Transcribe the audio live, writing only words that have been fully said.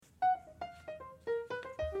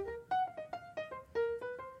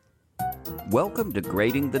Welcome to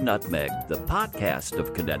Grading the Nutmeg, the podcast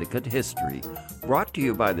of Connecticut history, brought to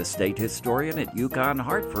you by the state historian at UConn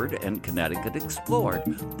Hartford and Connecticut Explored,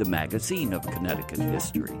 the magazine of Connecticut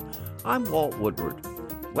history. I'm Walt Woodward.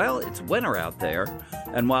 Well, it's winter out there,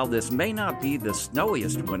 and while this may not be the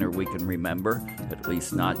snowiest winter we can remember, at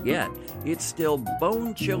least not yet, it's still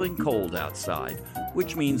bone-chilling cold outside,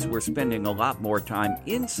 which means we're spending a lot more time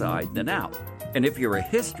inside than out. And if you're a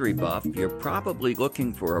history buff, you're probably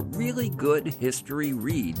looking for a really good history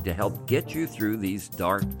read to help get you through these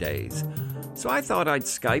dark days. So I thought I'd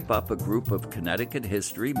Skype up a group of Connecticut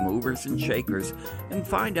history movers and shakers and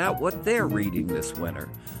find out what they're reading this winter.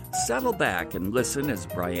 Settle back and listen as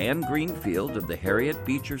Brianne Greenfield of the Harriet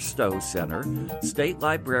Beecher Stowe Center, State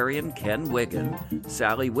Librarian Ken Wiggin,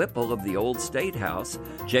 Sally Whipple of the Old State House,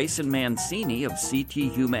 Jason Mancini of CT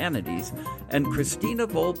Humanities, and Christina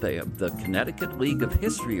Volpe of the Connecticut League of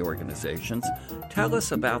History Organizations tell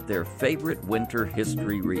us about their favorite winter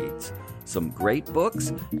history reads. Some great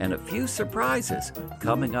books and a few surprises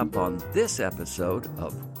coming up on this episode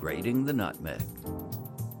of Grading the Nutmeg.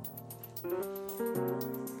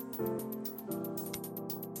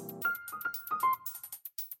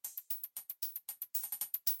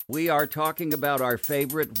 We are talking about our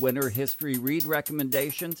favorite winter history read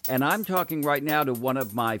recommendations, and I'm talking right now to one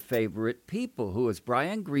of my favorite people, who is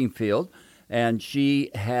Brianne Greenfield, and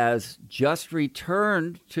she has just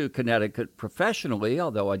returned to Connecticut professionally,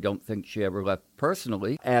 although I don't think she ever left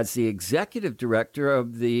personally, as the executive director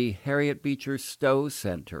of the Harriet Beecher Stowe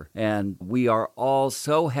Center. And we are all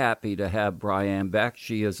so happy to have Brianne back.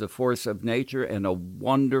 She is a force of nature and a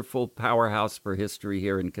wonderful powerhouse for history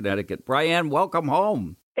here in Connecticut. Brianne, welcome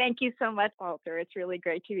home. Thank you so much, Walter. It's really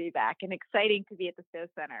great to be back and exciting to be at the Stowe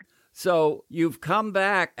Center. So you've come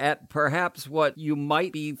back at perhaps what you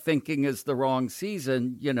might be thinking is the wrong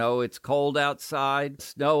season. You know, it's cold outside,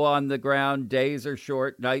 snow on the ground, days are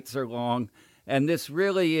short, nights are long. And this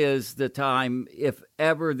really is the time, if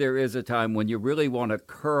ever there is a time, when you really want to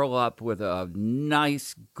curl up with a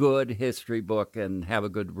nice, good history book and have a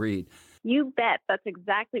good read. You bet. That's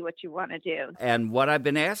exactly what you want to do. And what I've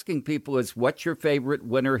been asking people is, what's your favorite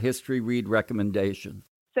winter history read recommendation?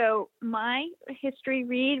 So my history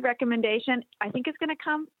read recommendation, I think, is going to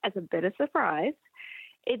come as a bit of surprise.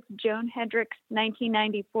 It's Joan Hedrick's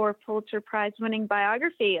 1994 Pulitzer Prize-winning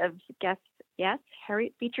biography of, yes,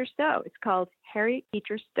 Harriet Beecher Stowe. It's called Harriet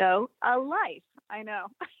Beecher Stowe, A Life. I know.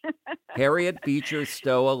 Harriet Beecher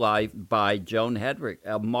Stowe, A Life by Joan Hedrick,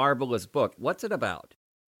 a marvelous book. What's it about?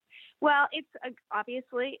 Well,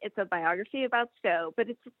 obviously it's a biography about Stowe, but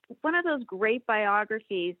it's one of those great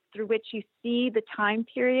biographies through which you see the time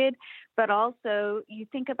period, but also you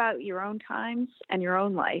think about your own times and your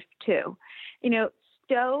own life too. You know,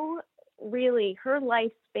 Stowe really, her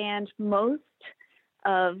life spanned most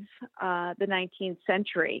of the 19th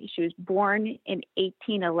century. She was born in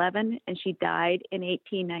 1811 and she died in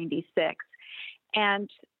 1896. And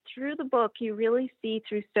through the book, you really see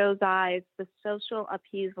through Stowe's eyes the social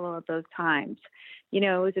upheaval of those times. You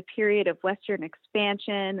know, it was a period of Western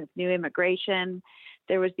expansion, of new immigration.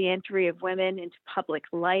 There was the entry of women into public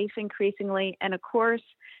life increasingly. And of course,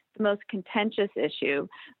 the most contentious issue,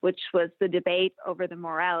 which was the debate over the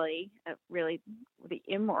morality, really the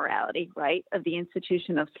immorality, right, of the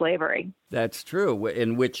institution of slavery. That's true,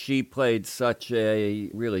 in which she played such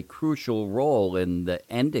a really crucial role in the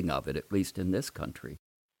ending of it, at least in this country.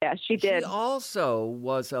 Yeah, she did. She also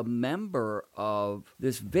was a member of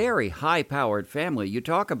this very high-powered family. You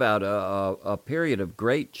talk about a period of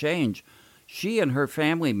great change. She and her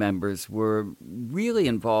family members were really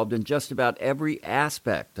involved in just about every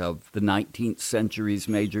aspect of the 19th century's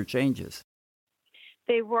major changes.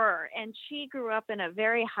 They were, and she grew up in a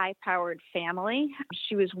very high-powered family.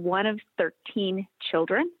 She was one of 13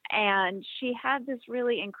 children, and she had this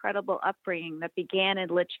really incredible upbringing that began in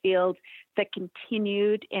Litchfield, that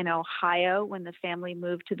continued in Ohio when the family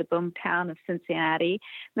moved to the boomtown of Cincinnati.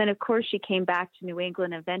 And then, of course, she came back to New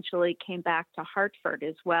England, eventually came back to Hartford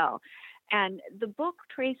as well. And the book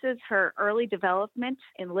traces her early development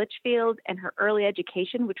in Litchfield and her early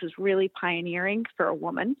education, which was really pioneering for a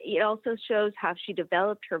woman. It also shows how she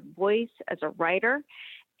developed her voice as a writer.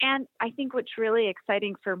 And I think what's really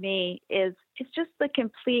exciting for me is it's just the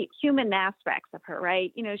complete human aspects of her,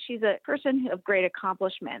 right? You know, she's a person of great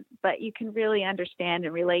accomplishment, but you can really understand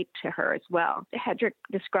and relate to her as well. Hedrick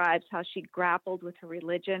describes how she grappled with her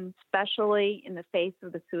religion, especially in the face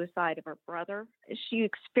of the suicide of her brother. She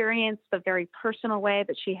experienced the very personal way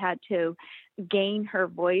that she had to gain her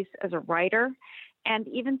voice as a writer. And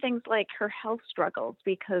even things like her health struggles,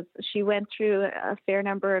 because she went through a fair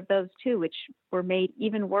number of those too, which were made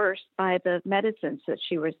even worse by the medicines that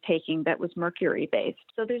she was taking that was mercury based.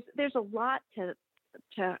 So there's a lot to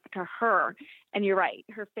her. And you're right,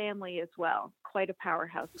 her family as well. Quite a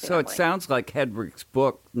powerhouse family. So it sounds like Hedrick's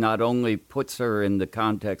book not only puts her in the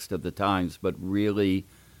context of the times, but really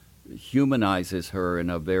humanizes her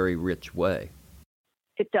in a very rich way.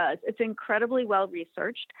 It does. It's incredibly well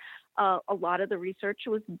researched. A lot of the research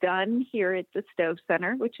was done here at the Stowe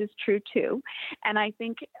Center, which is true too. And I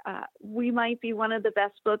think we might be one of the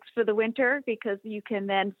best books for the winter, because you can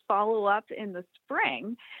then follow up in the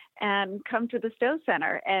spring and come to the Stowe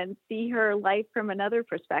Center and see her life from another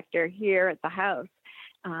perspective here at the house,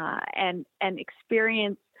 and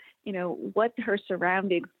experience, what her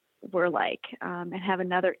surroundings were like, and have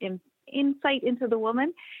another insight into the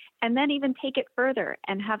woman. And then even take it further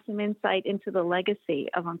and have some insight into the legacy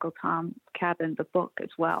of Uncle Tom's Cabin, the book as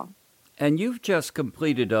well. And you've just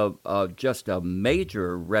completed just a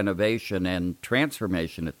major renovation and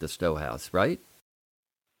transformation at the Stowe House, right?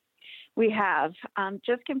 We have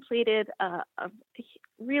just completed a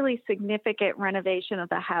really significant renovation of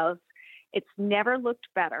the house. It's never looked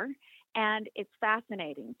better. And it's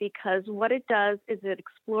fascinating because what it does is it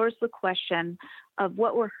explores the question of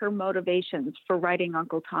what were her motivations for writing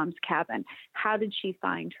Uncle Tom's Cabin. How did she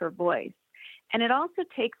find her voice? And it also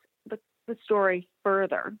takes the story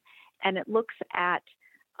further, and it looks at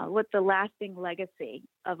what the lasting legacy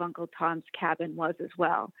of Uncle Tom's Cabin was as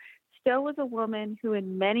well. Stowe was a woman who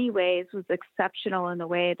in many ways was exceptional in the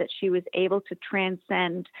way that she was able to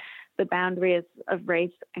transcend the boundaries of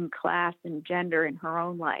race and class and gender in her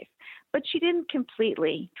own life. But she didn't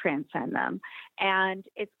completely transcend them. And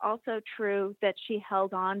it's also true that she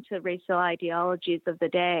held on to racial ideologies of the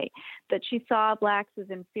day, that she saw blacks as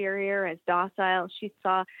inferior, as docile. She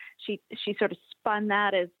sort of spun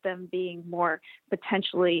that as them being more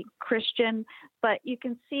potentially Christian. But you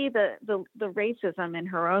can see the racism in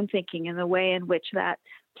her own thinking and the way in which that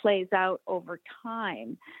plays out over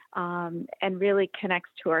time, and really connects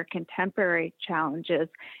to our contemporary challenges,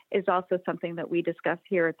 is also something that we discuss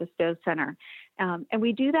here at the Stowe Center. And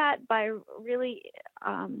we do that by really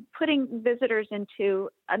putting visitors into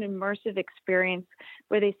an immersive experience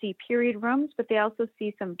where they see period rooms, but they also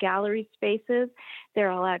see some gallery spaces.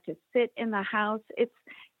 They're allowed to sit in the house.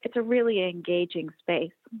 It's a really engaging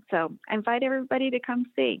space. So I invite everybody to come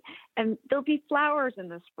see. And there'll be flowers in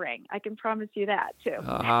the spring. I can promise you that, too.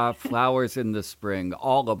 Flowers in the spring.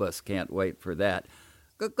 All of us can't wait for that.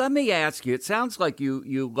 Let me ask you, it sounds like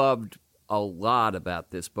you loved a lot about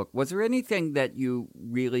this book. Was there anything that you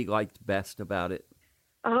really liked best about it?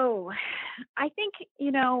 Oh, I think,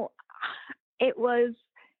 it was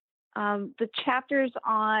the chapters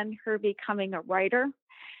on her becoming a writer.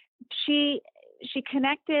 She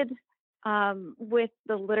connected with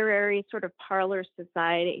the literary sort of parlor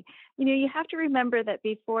society. You have to remember that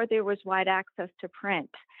before there was wide access to print,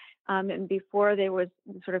 and before there was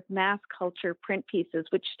sort of mass culture print pieces,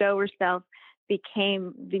 which Stowe herself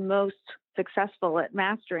became the most successful at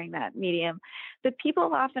mastering that medium, that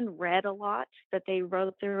people often read a lot, that they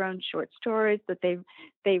wrote their own short stories, that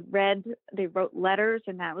they wrote letters,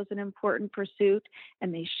 and that was an important pursuit,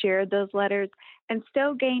 and they shared those letters. And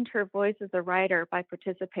Stowe gained her voice as a writer by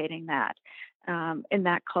participating in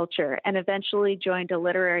that culture, and eventually joined a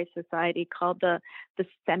literary society called the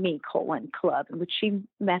Semicolon Club, in which she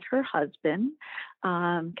met her husband,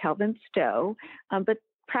 Calvin Stowe, but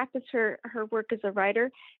practiced her work as a writer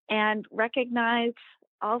and recognized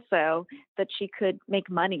also that she could make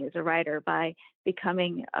money as a writer by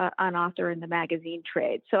becoming an author in the magazine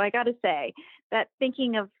trade. So I got to say that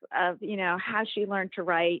thinking of how she learned to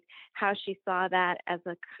write, how she saw that as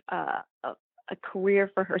a career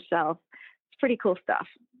for herself, it's pretty cool stuff.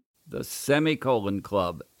 The Semicolon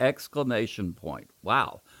Club, !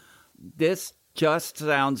 Wow. This just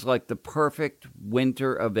sounds like the perfect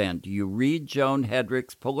winter event. You read Joan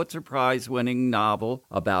Hedrick's Pulitzer Prize-winning novel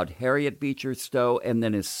about Harriet Beecher Stowe, and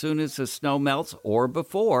then as soon as the snow melts, or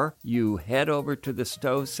before, you head over to the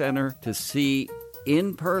Stowe Center to see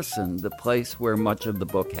in person the place where much of the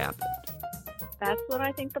book happened. That's what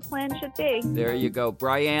I think the plan should be. There you go.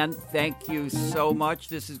 Brianne, thank you so much.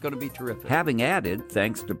 This is going to be terrific. Having added,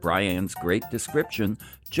 thanks to Brianne's great description,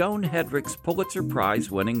 Joan Hedrick's Pulitzer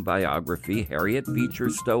Prize-winning biography, Harriet Beecher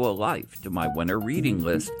Stowe, A Life, to my winter reading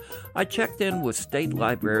list, I checked in with State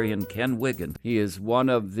Librarian Ken Wiggin. He is one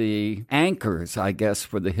of the anchors, I guess,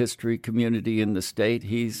 for the history community in the state.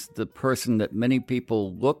 He's the person that many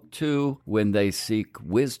people look to when they seek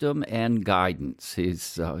wisdom and guidance.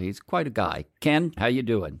 He's quite a guy. Ken, how you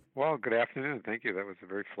doing? Well, good afternoon. Thank you. That was a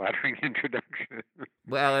very flattering introduction.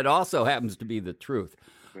 Well, it also happens to be the truth.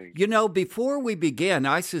 You know, before we begin,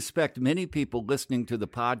 I suspect many people listening to the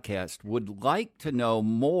podcast would like to know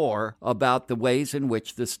more about the ways in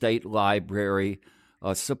which the State Library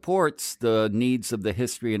supports the needs of the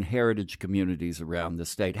history and heritage communities around the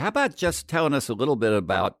state. How about just telling us a little bit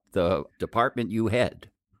about the department you head?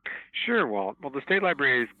 Sure, Walt. Well, the State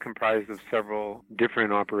Library is comprised of several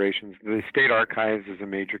different operations. The State Archives is a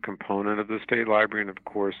major component of the State Library, and of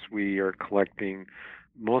course, we are collecting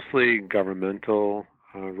mostly governmental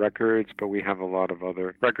records, but we have a lot of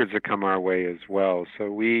other records that come our way as well. So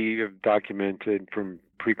we have documented from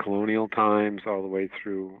pre-colonial times all the way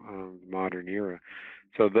through the modern era.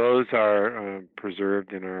 So those are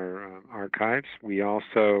preserved in our archives. We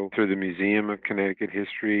also, through the Museum of Connecticut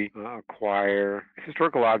History, acquire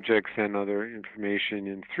historical objects and other information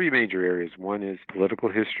in three major areas. One is political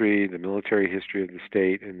history, the military history of the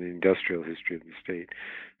state, and the industrial history of the state.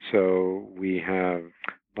 So we have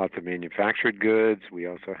lots of manufactured goods. We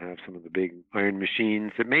also have some of the big iron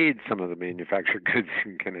machines that made some of the manufactured goods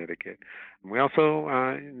in Connecticut. And we also,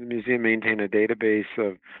 in the museum, maintain a database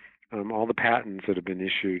of all the patents that have been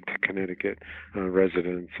issued to Connecticut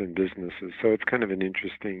residents and businesses. So it's kind of an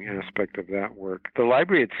interesting aspect of that work. The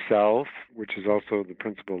library itself, which is also the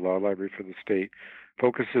principal law library for the state,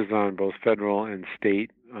 focuses on both federal and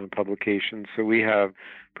state publications. So we have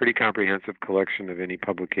pretty comprehensive collection of any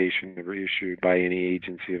publication ever issued by any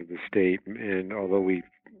agency of the state. And although we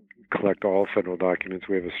collect all federal documents,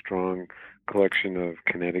 we have a strong collection of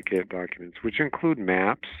Connecticut documents, which include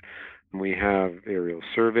maps. We have aerial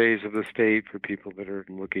surveys of the state for people that are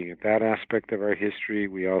looking at that aspect of our history.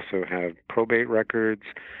 We also have probate records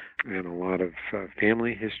and a lot of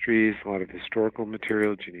family histories, a lot of historical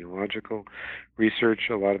material, genealogical research.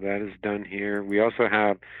 A lot of that is done here. We also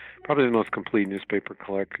have probably the most complete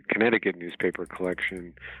Connecticut newspaper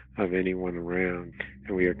collection of anyone around,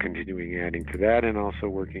 and we are continuing adding to that and also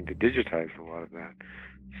working to digitize a lot of that.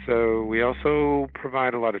 So we also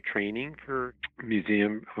provide a lot of training for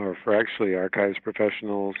museum or for actually archives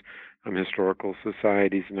professionals, historical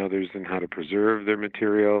societies and others in how to preserve their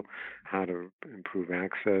material, how to improve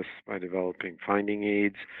access by developing finding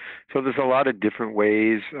aids. So there's a lot of different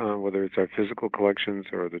ways, whether it's our physical collections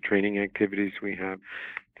or the training activities we have,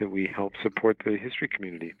 that we help support the history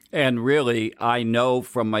community. And really, I know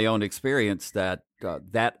from my own experience that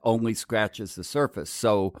that only scratches the surface.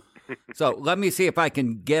 So let me see if I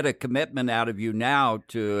can get a commitment out of you now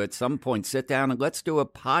to, at some point, sit down and let's do a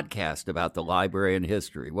podcast about the library and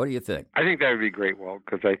history. What do you think? I think that would be great, Walt,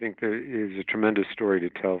 because I think there is a tremendous story to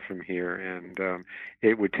tell from here, and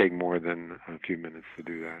it would take more than a few minutes to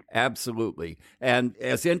do that. Absolutely. And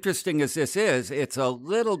as interesting as this is, it's a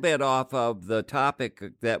little bit off of the topic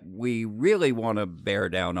that we really want to bear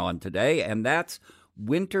down on today, and that's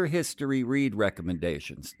winter history read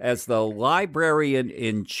recommendations. As the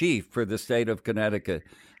librarian-in-chief for the state of Connecticut,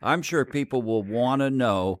 I'm sure people will want to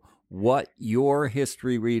know what your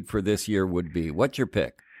history read for this year would be. What's your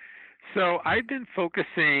pick? So I've been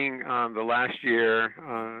focusing the last year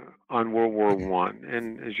on World War I.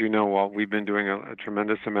 And as you know, Walt, we've been doing a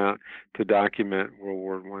tremendous amount to document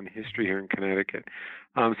World War I history here in Connecticut.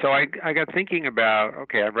 So I got thinking about,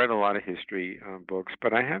 okay, I've read a lot of history books,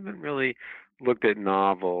 but I haven't really looked at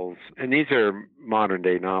novels. And these are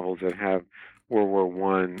modern-day novels that have World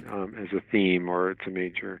War I as a theme, or it's a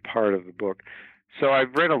major part of the book. So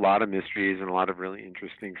I've read a lot of mysteries and a lot of really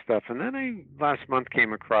interesting stuff. And then I, last month,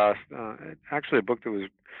 came across actually a book that was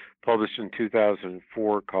published in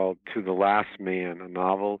 2004 called To the Last Man, a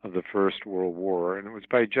novel of the First World War. And it was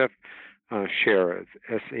by Jeff Shaara,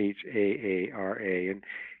 Shaara. And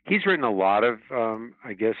he's written a lot of,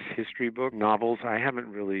 history book novels. I haven't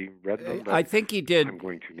really read them, but I think he did. I'm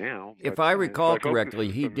going to now. If I recall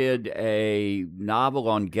correctly, he did a novel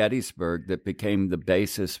on Gettysburg that became the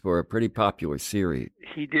basis for a pretty popular series.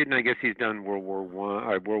 He did, and I guess he's done World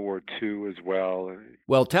War II as well.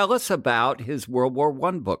 Well, tell us about his World War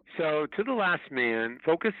I book. So, To the Last Man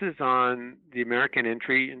focuses on the American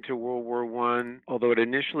entry into World War I, although it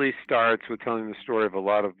initially starts with telling the story of a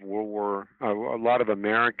lot of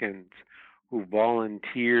Americans who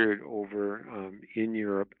volunteered over in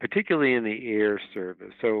Europe, particularly in the air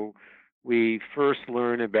service. So we first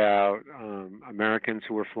learn about Americans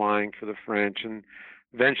who were flying for the French and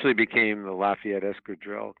eventually became the Lafayette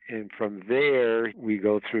Escadrille. And from there, we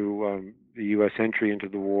go through the U.S. entry into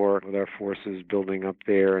the war with our forces building up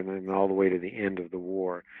there and then all the way to the end of the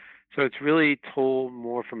war. So it's really told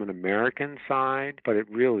more from an American side, but it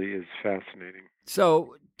really is fascinating.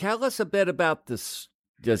 So tell us a bit about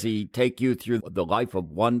Does he take you through the life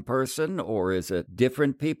of one person, or is it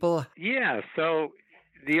different people? Yeah, so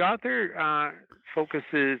the author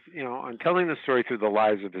focuses, on telling the story through the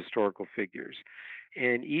lives of historical figures.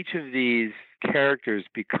 And each of these characters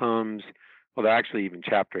becomes, well, they're actually even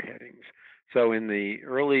chapter headings. So in the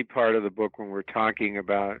early part of the book, when we're talking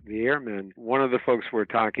about the airmen, one of the folks we're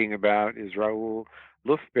talking about is Raoul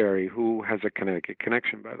Lufberry, who has a Connecticut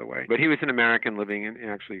connection, by the way. But he was an American living in,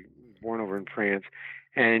 actually born over in France,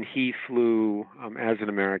 and he flew as an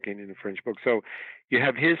American in a French book. So you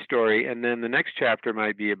have his story, and then the next chapter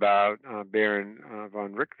might be about Baron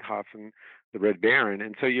von Richthofen, the Red Baron.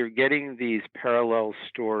 And so you're getting these parallel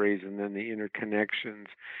stories and then the interconnections.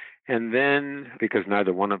 And then, because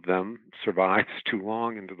neither one of them survives too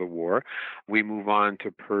long into the war, we move on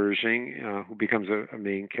to Pershing, who becomes a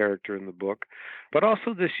main character in the book, but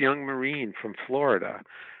also this young Marine from Florida.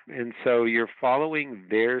 And so you're following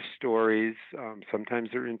their stories. Sometimes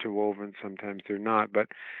they're interwoven, sometimes they're not. But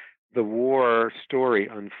the war story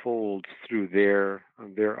unfolds through their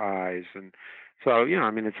eyes. And so,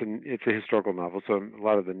 it's a historical novel, so a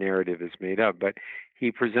lot of the narrative is made up. But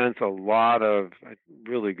he presents a lot of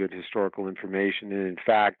really good historical information. And in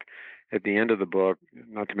fact, at the end of the book,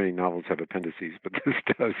 not too many novels have appendices, but this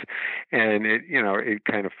does. And it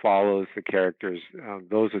kind of follows the characters,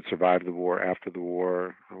 those that survived the war, after the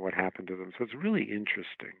war, what happened to them. So it's really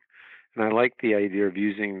interesting. And I like the idea of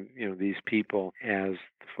using, these people as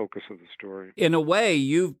the focus of the story. In a way,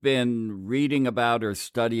 you've been reading about or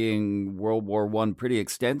studying World War I pretty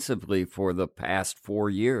extensively for the past 4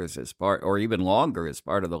 years as part, or even longer, as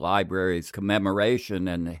part of the library's commemoration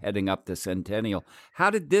and heading up the centennial. How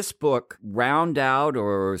did this book round out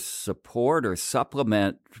or support or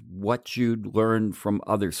supplement what you'd learned from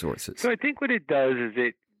other sources? So I think what it does is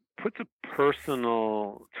it puts a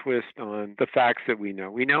personal twist on the facts that we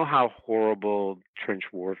know. We know how horrible trench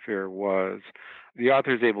warfare was. The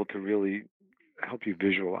author is able to really help you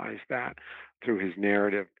visualize that through his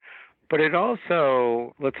narrative. But it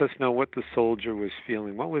also lets us know what the soldier was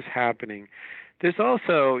feeling, what was happening. There's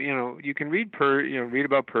also, you can read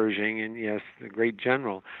about Pershing, and yes, the great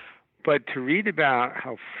general, but to read about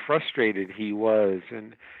how frustrated he was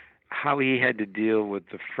and how he had to deal with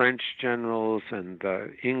the French generals and the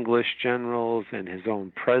English generals and his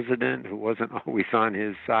own president, who wasn't always on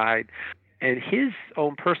his side, and his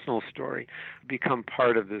own personal story become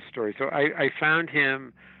part of this story. So I found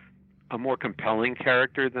him a more compelling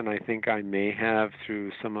character than I think I may have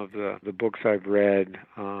through some of the books I've read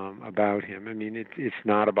about him. I mean, it's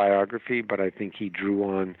not a biography, but I think he drew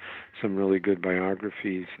on some really good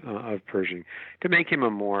biographies of Pershing to make him a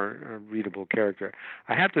more readable character.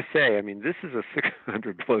 I have to say, I mean, this is a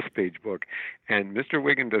 600-plus page book, and Mr.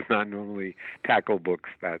 Wiggin does not normally tackle books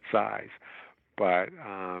that size. But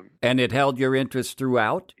and it held your interest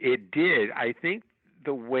throughout? It did. I think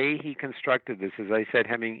the way he constructed this, as I said,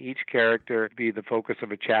 having each character be the focus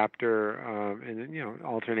of a chapter, and then,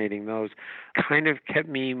 alternating those, kind of kept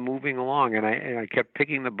me moving along, and I kept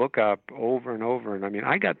picking the book up over and over. And I mean,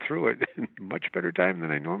 I got through it in much better time than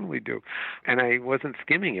I normally do, and I wasn't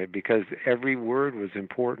skimming it because every word was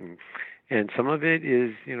important. And some of it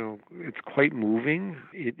is, it's quite moving.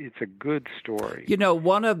 It's a good story.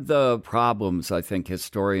 One of the problems I think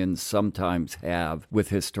historians sometimes have with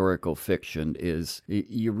historical fiction is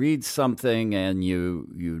you read something and you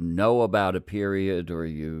know about a period, or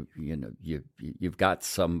you've got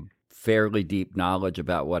some fairly deep knowledge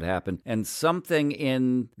about what happened, and something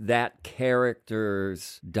in that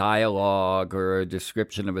character's dialogue or a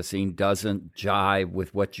description of a scene doesn't jive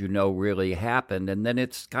with what you know really happened, and then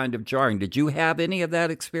it's kind of jarring. Did you have any of that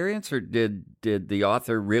experience, or did the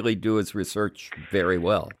author really do his research very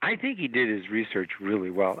well? I think he did his research really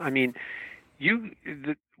well. I mean,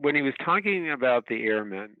 when he was talking about the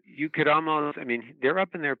airmen, you could almost, they're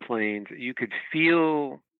up in their planes, you could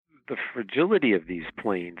feel the fragility of these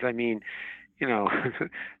planes. I mean,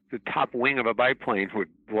 the top wing of a biplane would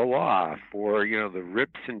blow off, or, the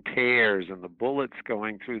rips and tears and the bullets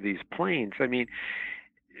going through these planes. I mean,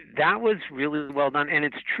 that was really well done. And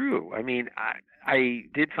it's true. I mean, I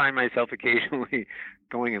did find myself occasionally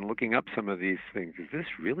going and looking up some of these things. Is this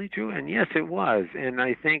really true? And yes, it was. And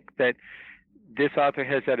I think that this author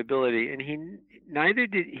has that ability, and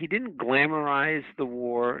he didn't glamorize the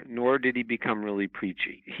war, nor did he become really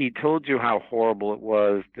preachy. He told you how horrible it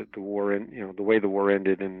was, that the war, the way the war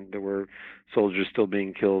ended, and there were soldiers still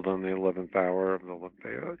being killed on the 11th hour of the 11th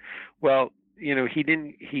day. Well,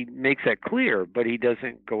 he makes that clear, but he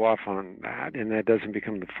doesn't go off on that, and that doesn't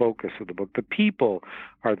become the focus of the book. The people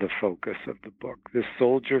are the focus of the book. This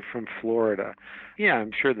soldier from Florida, yeah,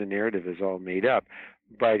 I'm sure the narrative is all made up,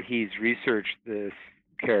 but he's researched this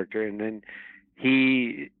character. And then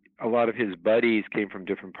a lot of his buddies came from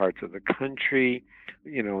different parts of the country,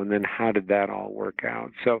 and then how did that all work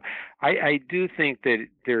out? So I do think that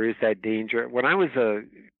there is that danger. When I was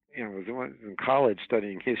in college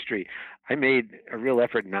studying history, I made a real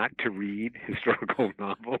effort not to read historical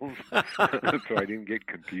novels so I didn't get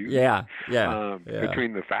confused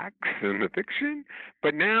between the facts and the fiction.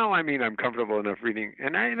 But now, I'm comfortable enough reading,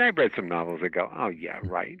 and I've read some novels that go, oh, yeah,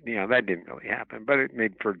 right. That didn't really happen, but it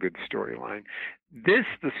made for a good storyline. The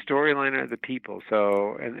storyline are the people.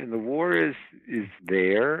 So, and the war is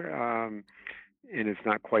there, and it's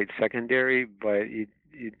not quite secondary, but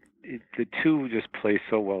the two just play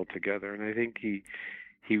so well together, and I think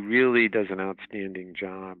he really does an outstanding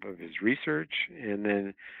job of his research and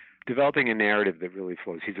then developing a narrative that really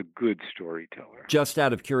flows. He's a good storyteller. Just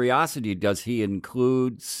out of curiosity, does he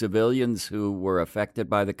include civilians who were affected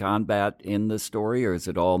by the combat in the story, or is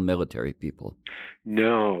it all military people?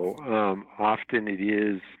 No, often it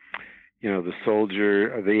is. The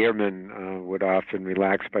soldier, the airman would often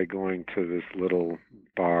relax by going to this little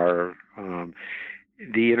bar.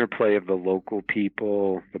 The interplay of the local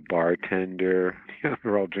people, the bartender,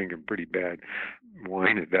 they're all drinking pretty bad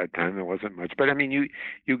wine at that time. There wasn't much. But,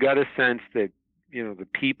 you got a sense that, the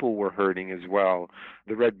people were hurting as well.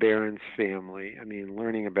 The Red Baron's family,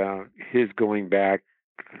 learning about his going back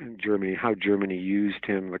in Germany, how Germany used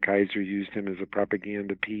him, the Kaiser used him as a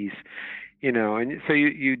propaganda piece, and so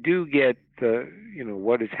you do get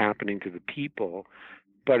what is happening to the people,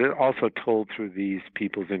 but it also told through these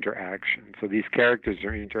people's interaction. So these characters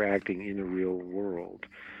are interacting in a real world.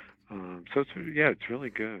 So it's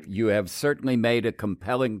really good. You have certainly made a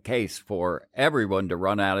compelling case for everyone to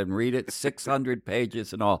run out and read it, 600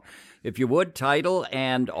 pages and all. If you would, title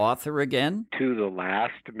and author again? To the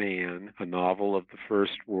Last Man, a novel of the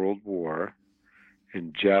First World War,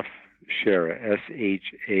 and Jeff Shaara,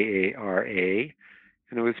 Shaara.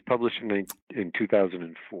 And it was published in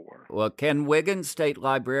 2004. Well, Ken Wiggins, State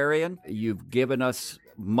Librarian, you've given us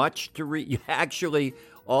much to read. Actually,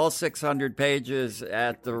 all 600 pages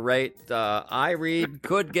at the rate I read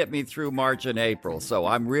could get me through March and April, so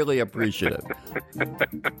I'm really appreciative.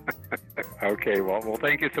 Okay, well,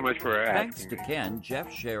 thank you so much for asking. Thanks to Ken, Jeff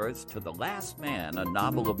Shaara's To the Last Man, a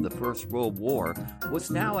novel of the First World War, was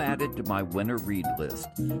now added to my winter read list.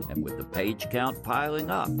 And with the page count piling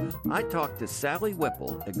up, I talked to Sally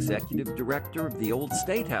Whipple, Executive Director of the Old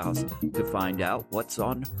State House, to find out what's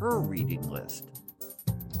on her reading list.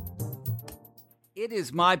 It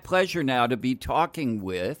is my pleasure now to be talking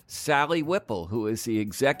with Sally Whipple, who is the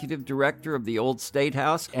Executive Director of the Old State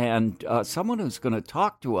House and someone who's going to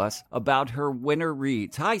talk to us about her winter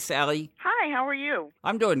reads. Hi, Sally. Hi, how are you?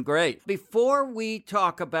 I'm doing great. Before we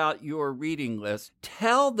talk about your reading list,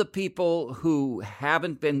 tell the people who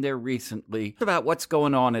haven't been there recently about what's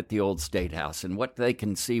going on at the Old State House and what they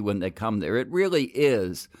can see when they come there. It really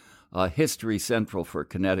is history central for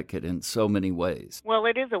Connecticut in so many ways. Well,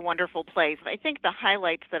 it is a wonderful place. I think the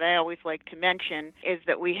highlights that I always like to mention is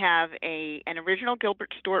that we have an original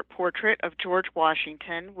Gilbert Stuart portrait of George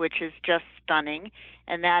Washington, which is just stunning,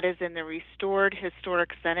 and that is in the restored Historic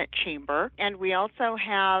Senate Chamber. And we also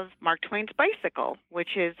have Mark Twain's bicycle,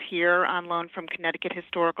 which is here on loan from Connecticut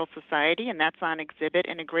Historical Society, and that's on exhibit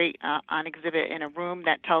in a room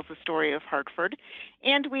that tells the story of Hartford.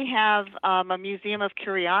 And we have a Museum of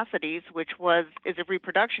Curiosities, which is a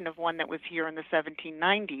reproduction of one that was here in the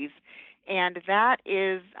 1790s, and that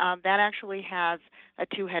actually has a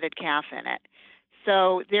two-headed calf in it.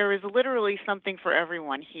 So there is literally something for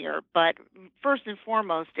everyone here. But first and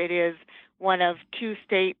foremost, it is one of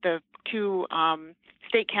the two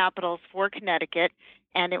state capitals for Connecticut,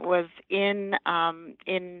 and it was in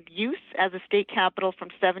use as a state capital from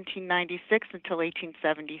 1796 until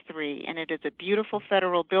 1873. And it is a beautiful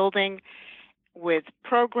federal building with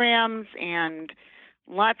programs and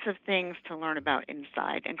lots of things to learn about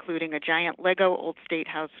inside, including a giant Lego Old State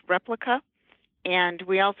House replica. And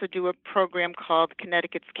we also do a program called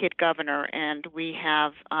Connecticut's Kid Governor, and we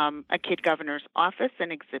have a Kid Governor's office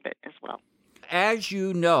and exhibit as well. As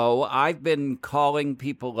you know, I've been calling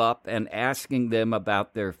people up and asking them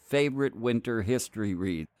about their favorite winter history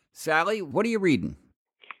read. Sally, what are you reading?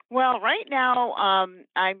 Well, right now,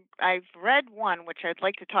 I've read one which I'd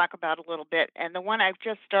like to talk about a little bit, and the one I've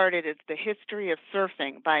just started is The History of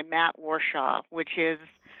Surfing by Matt Warshaw, which is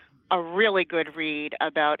a really good read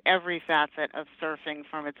about every facet of surfing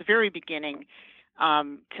from its very beginning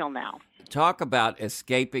till now. Talk about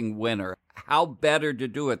escaping winter. How better to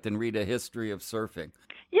do it than read a history of surfing?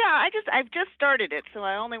 Yeah, I've just started it, so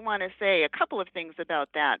I only want to say a couple of things about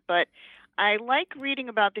that. But I like reading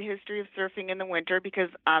about the history of surfing in the winter because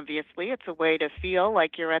obviously it's a way to feel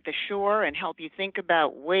like you're at the shore and help you think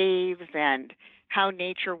about waves and how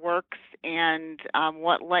nature works and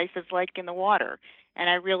what life is like in the water. And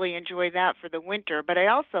I really enjoy that for the winter. But I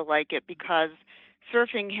also like it because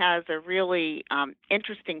surfing has a really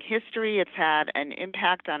interesting history. It's had an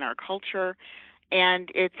impact on our culture, and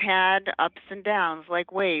it's had ups and downs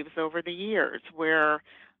like waves over the years where,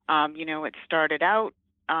 it started out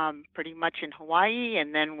pretty much in Hawaii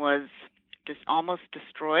and then was just almost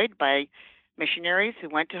destroyed by missionaries who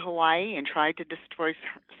went to Hawaii and tried to destroy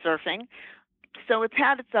surfing. So it's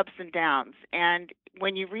had its ups and downs. And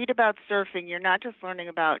when you read about surfing, you're not just learning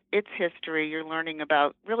about its history, you're learning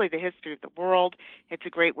about really the history of the world. It's a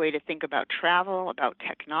great way to think about travel, about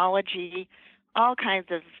technology, all kinds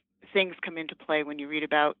of things come into play when you read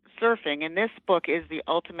about surfing. And this book is the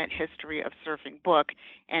ultimate history of surfing book,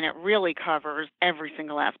 and it really covers every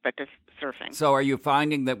single aspect of surfing. So are you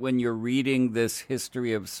finding that when you're reading this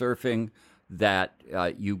history of surfing that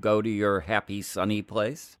you go to your happy, sunny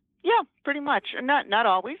place? Yeah, pretty much. Not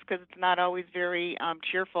always, because it's not always very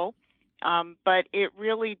cheerful, but it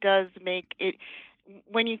really does make it.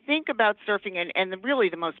 When you think about surfing, and really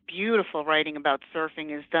the most beautiful writing about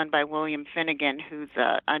surfing is done by William Finnegan, who's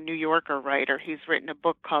a New Yorker writer. He's written a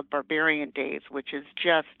book called Barbarian Days, which is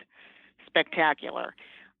just spectacular.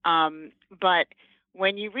 But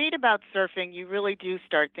when you read about surfing, you really do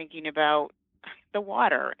start thinking about the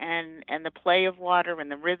water and the play of water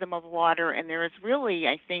and the rhythm of water. And there is really,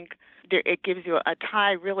 I think, it gives you a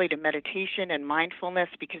tie really to meditation and mindfulness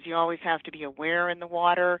because you always have to be aware in the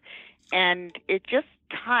water. And it just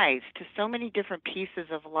ties to so many different pieces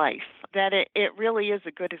of life that it really is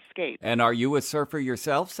a good escape. And are you a surfer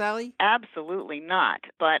yourself, Sally? Absolutely not.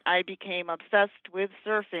 But I became obsessed with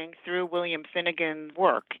surfing through William Finnegan's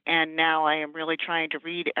work, and now I am really trying to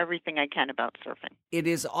read everything I can about surfing. It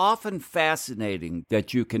is often fascinating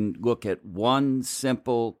that you can look at one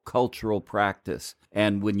simple cultural practice,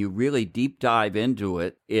 and when you really deep dive into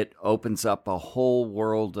it, it opens up a whole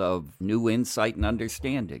world of new insight and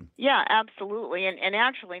understanding. Yeah, absolutely. And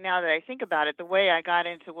actually, now that I think about it, the way I got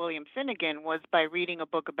into William Finnegan was by reading a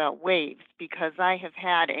book about waves, because I have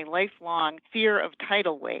had a lifelong fear of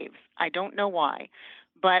tidal waves. I don't know why.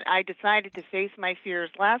 But I decided to face my fears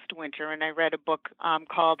last winter, and I read a book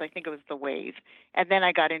called, I think it was The Wave. And then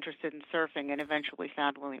I got interested in surfing and eventually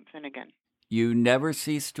found William Finnegan. You never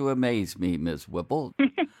cease to amaze me, Ms. Whipple.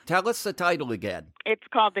 Tell us the title again. It's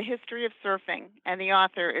called The History of Surfing, and the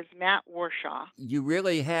author is Matt Warshaw. You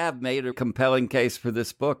really have made a compelling case for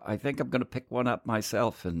this book. I think I'm going to pick one up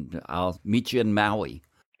myself, and I'll meet you in Maui.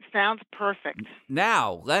 Sounds perfect.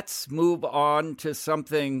 Now, let's move on to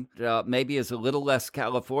something maybe is a little less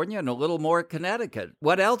California and a little more Connecticut.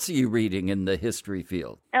 What else are you reading in the history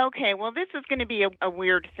field? Okay, well, this is going to be a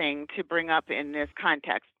weird thing to bring up in this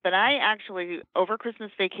context, but I actually, over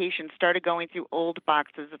Christmas vacation, started going through old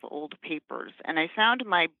boxes of old papers, and I found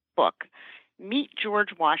my book, Meet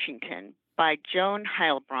George Washington, by Joan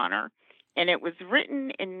Heilbronner, and it was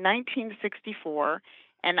written in 1964.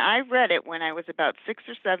 And I read it when I was about 6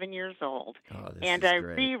 or 7 years old, and I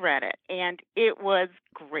reread it, and it was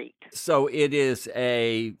great. So it is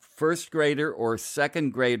a first grader or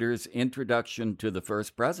second grader's introduction to the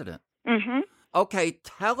first president. Mm-hmm. Okay,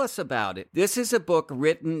 tell us about it. This is a book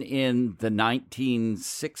written in the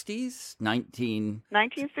 1960s?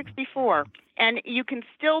 1964. And you can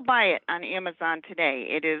still buy it on Amazon today.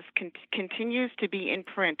 It is continues to be in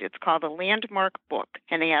print. It's called a landmark book,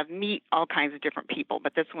 and they have Meet all kinds of different people,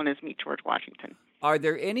 but this one is Meet George Washington. Are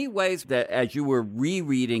there any ways that, as you were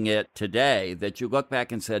rereading it today, that you look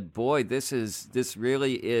back and said, boy, this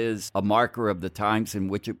really is a marker of the times in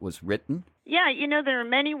which it was written? Yeah, there are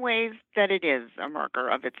many ways that it is a marker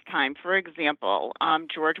of its time. For example,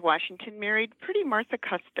 George Washington married pretty Martha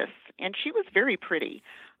Custis, and she was very pretty.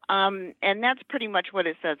 And that's pretty much what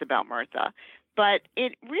it says about Martha. But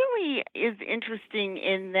it really is interesting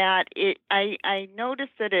in that I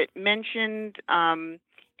noticed that it mentioned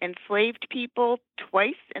enslaved people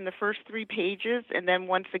twice in the first 3 pages and then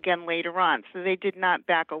once again later on. So they did not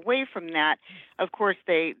back away from that. Of course,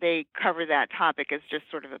 they cover that topic as just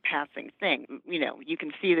sort of a passing thing. You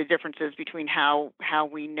can see the differences between how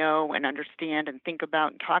we know and understand and think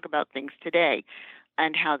about and talk about things today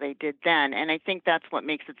and how they did then. And I think that's what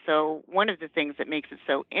makes it so, one of the things that makes it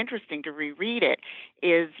so interesting to reread it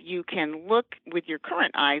is you can look with your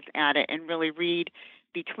current eyes at it and really read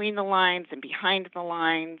between the lines and behind the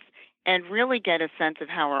lines and really get a sense of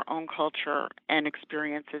how our own culture and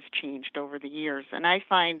experience has changed over the years. And I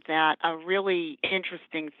find that a really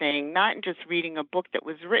interesting thing, not in just reading a book that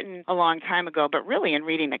was written a long time ago, but really in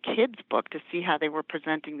reading a kid's book to see how they were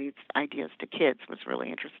presenting these ideas to kids was really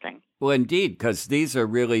interesting. Well, indeed, because these are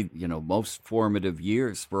really, most formative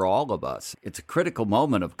years for all of us. It's a critical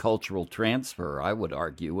moment of cultural transfer, I would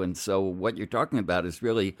argue. And so what you're talking about is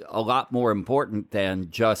really a lot more important than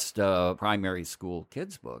just a primary school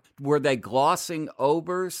kids book. Were they glossing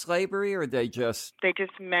over slavery, or they just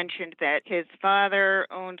mentioned that his father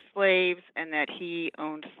owned slaves and that he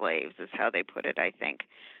owned slaves is how they put it, I think.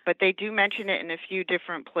 But they do mention it in a few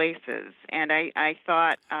different places, and I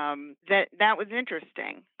thought that was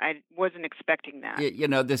interesting. I wasn't expecting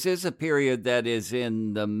that. This is a period that is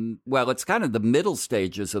in it's kind of the middle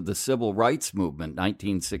stages of the civil rights movement,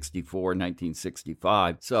 1964,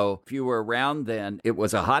 1965. So if you were around then, it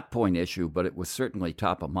was a hot point issue, but it was certainly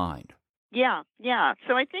top of mind. Yeah.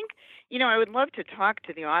 So I think, I would love to talk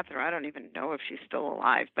to the author. I don't even know if she's still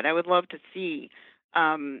alive, but I would love to see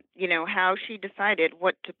how she decided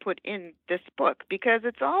what to put in this book, because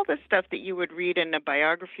it's all the stuff that you would read in a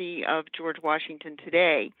biography of George Washington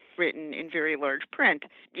today, written in very large print.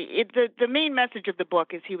 The main message of the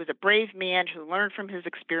book is he was a brave man who learned from his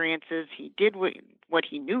experiences. He did what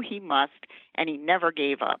he knew he must, and he never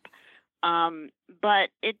gave up. But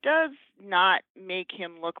it does not make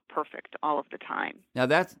him look perfect all of the time. Now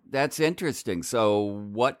that's interesting. So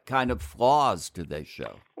what kind of flaws do they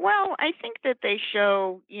show? Well, I think that they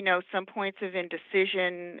show, some points of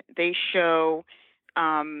indecision. They show,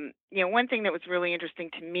 one thing that was really interesting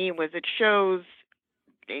to me was it shows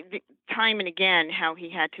time and again how he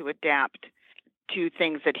had to adapt to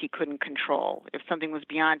things that he couldn't control. If something was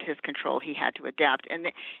beyond his control, he had to adapt. And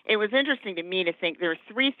it was interesting to me to think there are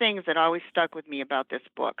three things that always stuck with me about this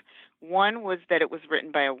book. One was that it was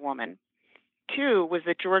written by a woman. Two was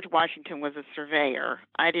that George Washington was a surveyor.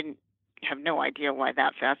 I have no idea why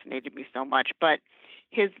that fascinated me so much, but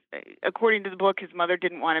according to the book, his mother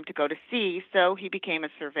didn't want him to go to sea, so he became a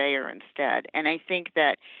surveyor instead. And I think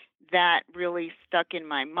that really stuck in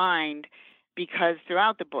my mind, because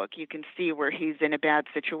throughout the book you can see where he's in a bad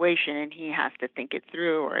situation and he has to think it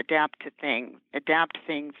through or adapt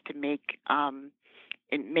things to make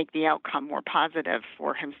the outcome more positive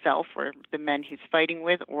for himself or the men he's fighting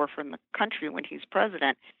with or from the country when he's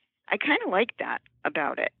president. I kind of like that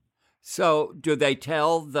about it. So do they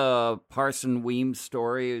tell the Parson Weems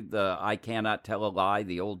story, the I Cannot Tell a Lie,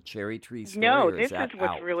 the old cherry tree story? No, this is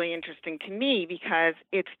what's really interesting to me, because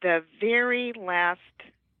it's the very last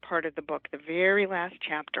part of the book, the very last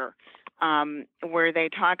chapter, where they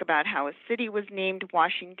talk about how a city was named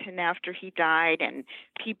Washington after he died, and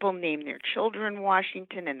people named their children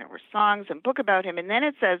Washington, and there were songs and book about him. And then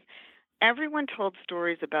it says, everyone told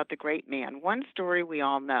stories about the great man. One story we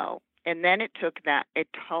all know. And then it tells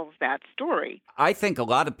that story. I think a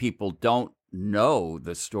lot of people don't know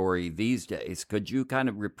the story these days. Could you kind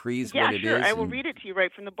of reprise what it is? Yeah, sure. I will read it to you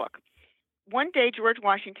right from the book. One day, George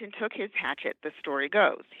Washington took his hatchet, the story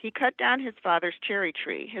goes. He cut down his father's cherry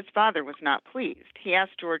tree. His father was not pleased. He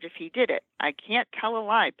asked George if he did it. I can't tell a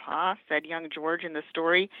lie, Pa, said young George in the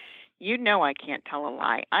story. You know I can't tell a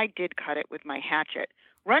lie. I did cut it with my hatchet.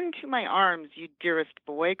 Run to my arms, you dearest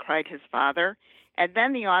boy, cried his father. And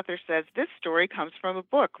then the author says, this story comes from a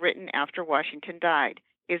book written after Washington died.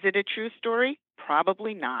 Is it a true story?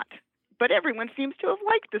 Probably not. But everyone seems to have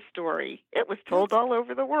liked the story. It was told all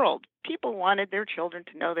over the world. People wanted their children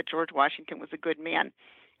to know that George Washington was a good man.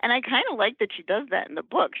 And I kind of like that she does that in the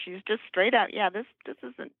book. She's just straight out, this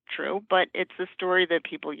isn't true, but it's a story that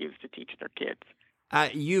people use to teach their kids.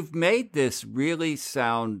 You've made this really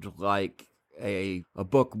sound like a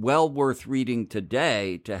book well worth reading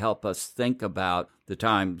today to help us think about the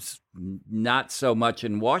times, not so much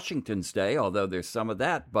in Washington's day, although there's some of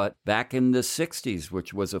that, but back in the 60s,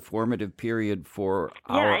 which was a formative period for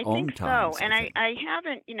our own times. And I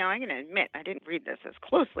haven't, I'm going to admit, I didn't read this as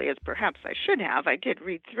closely as perhaps I should have. I did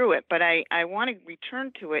read through it, but I want to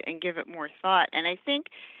return to it and give it more thought. And I think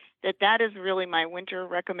that is really my winter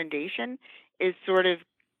recommendation, is sort of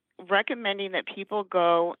recommending that people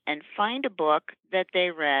go and find a book that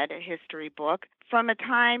they read, a history book, from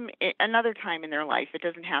another time in their life. It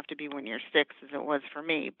doesn't have to be when you're 6, as it was for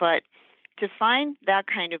me, but to find that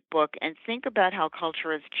kind of book and think about how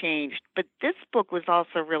culture has changed. But this book was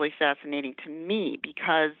also really fascinating to me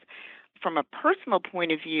because from a personal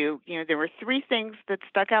point of view, there were 3 things that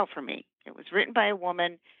stuck out for me. It was written by a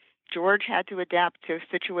woman. George had to adapt to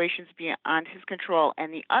situations beyond his control.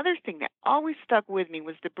 And the other thing that always stuck with me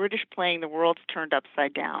was the British playing the world's turned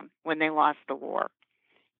upside down when they lost the war.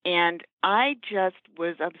 And I just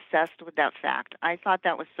was obsessed with that fact. I thought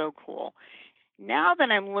that was so cool. Now that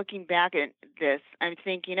I'm looking back at this, I'm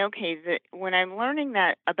thinking, okay, when I'm learning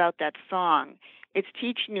that about that song, it's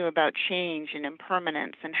teaching you about change and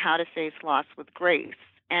impermanence and how to face loss with grace.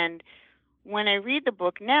 And when I read the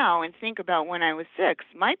book now and think about when I was 6,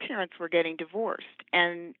 my parents were getting divorced.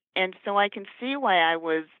 And so I can see why I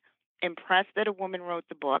was impressed that a woman wrote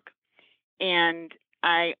the book. And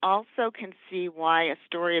I also can see why a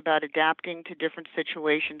story about adapting to different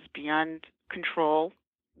situations beyond control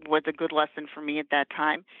was a good lesson for me at that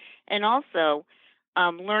time. And also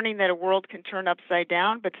learning that a world can turn upside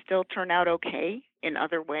down but still turn out okay in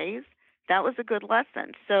other ways, that was a good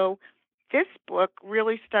lesson. So this book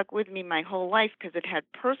really stuck with me my whole life because it had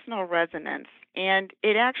personal resonance, and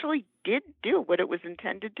it actually did do what it was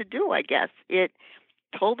intended to do, I guess. It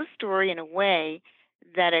told a story in a way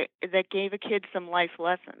that gave a kid some life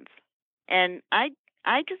lessons. And I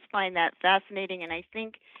just find that fascinating, and I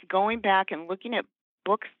think going back and looking at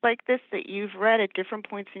books like this that you've read at different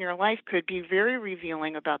points in your life could be very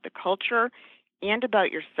revealing about the culture and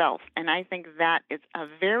about yourself. And I think that is a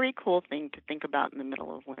very cool thing to think about in the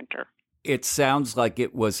middle of winter. It sounds like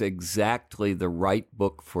it was exactly the right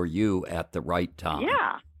book for you at the right time.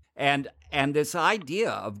 Yeah. And this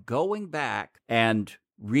idea of going back and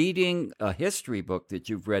reading a history book that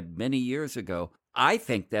you've read many years ago, I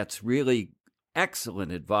think that's really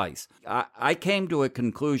excellent advice. I came to a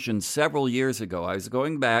conclusion several years ago. I was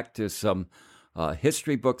going back to some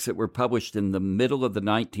history books that were published in the middle of the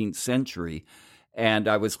 19th century, and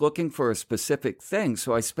I was looking for a specific thing,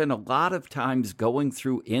 so I spent a lot of times going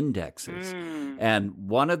through indexes. And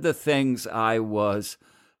one of the things I was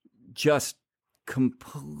just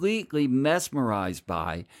completely mesmerized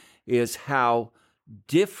by is how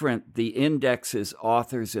different the indexes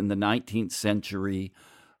authors in the 19th century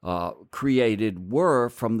created were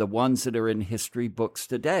from the ones that are in history books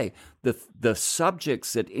today. The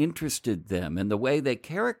subjects that interested them and the way they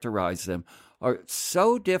characterized them are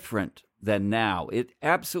so different than now. It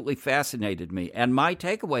absolutely fascinated me. And my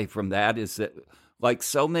takeaway from that is that, like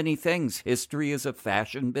so many things, history is a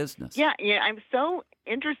fashion business. Yeah, I'm so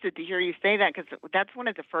interested to hear you say that, because that's one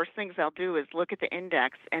of the first things I'll do is look at the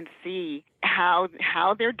index and see how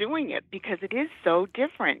they're doing it, because it is so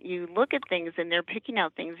different. You look at things and they're picking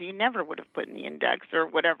out things you never would have put in the index or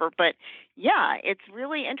whatever. But yeah, it's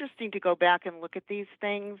really interesting to go back and look at these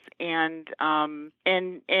things and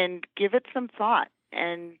give it some thought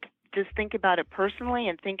and just think about it personally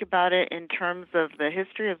and think about it in terms of the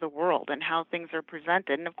history of the world and how things are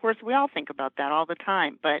presented. And of course, we all think about that all the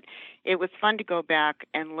time, but it was fun to go back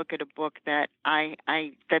and look at a book that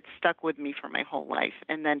that stuck with me for my whole life,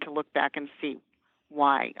 and then to look back and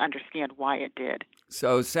understand why it did.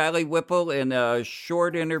 So, Sally Whipple, in a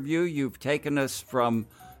short interview, you've taken us from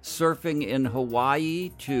surfing in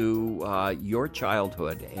Hawaii to your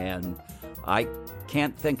childhood, and I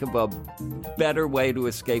can't think of a better way to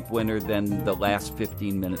escape winter than the last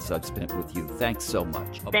 15 minutes I've spent with you. Thanks so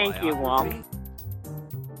much. Thank you, Walt.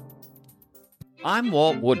 I'm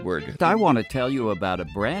Walt Woodward. I want to tell you about a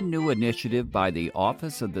brand new initiative by the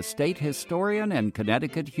Office of the State Historian and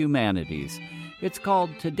Connecticut Humanities. It's called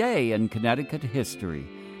Today in Connecticut History.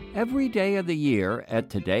 Every day of the year at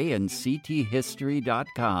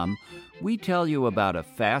todayincthistory.com, we tell you about a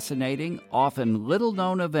fascinating, often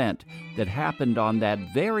little-known event that happened on that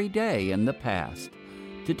very day in the past.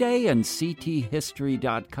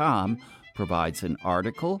 Todayincthistory.com provides an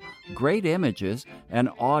article, great images, and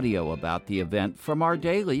audio about the event from our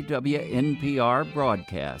daily WNPR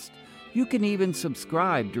broadcast. You can even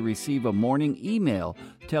subscribe to receive a morning email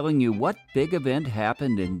telling you what big event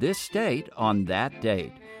happened in this state on that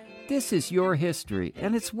date. This is your history,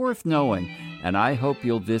 and it's worth knowing, and I hope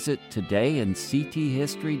you'll visit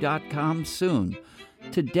todayincthistory.com soon.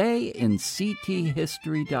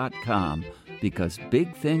 Todayincthistory.com, because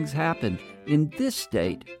big things happen in this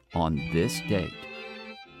state on this date.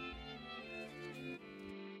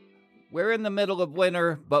 We're in the middle of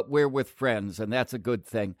winter, but we're with friends, and that's a good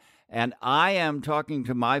thing. And I am talking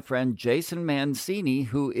to my friend Jason Mancini,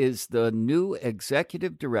 who is the new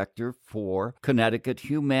executive director for Connecticut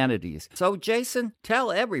Humanities. So, Jason,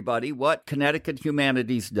 tell everybody what Connecticut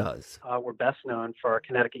Humanities does. We're best known for our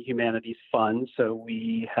Connecticut Humanities Fund. So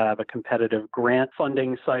we have a competitive grant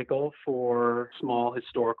funding cycle for small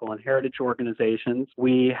historical and heritage organizations.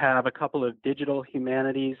 We have a couple of digital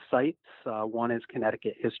humanities sites. One is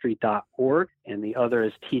connecticuthistory.org, and the other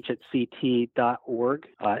is teachatct.org.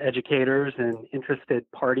 educators and interested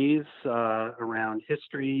parties around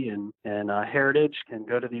history and heritage can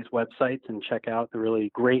go to these websites and check out the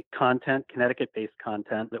really great content, Connecticut-based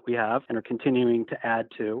content that we have and are continuing to add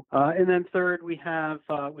to. And then third, we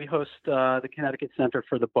host the Connecticut Center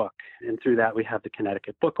for the Book. And through that, we have the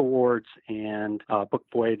Connecticut Book Awards and Book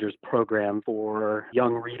Voyagers program for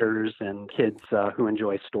young readers and kids who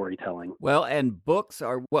enjoy storytelling. Well, and books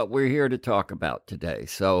are what we're here to talk about today.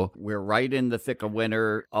 So we're right in the thick of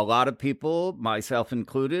winter. A lot of people, myself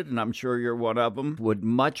included, and I'm sure you're one of them, would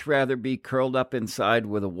much rather be curled up inside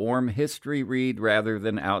with a warm history read rather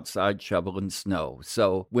than outside shoveling snow.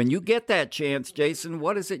 So when you get that chance, Jason,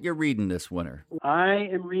 what is it you're reading this winter? I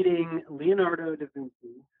am reading Leonardo da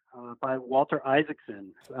Vinci by Walter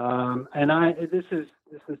Isaacson, and this is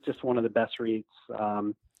just one of the best reads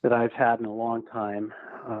that I've had in a long time.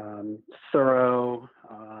 Thorough,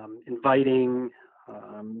 inviting,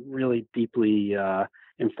 really deeply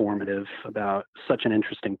informative about such an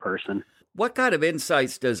interesting person. What kind of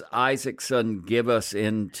insights does Isaacson give us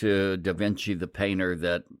into Da Vinci the painter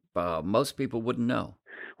that most people wouldn't know?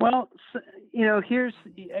 Well,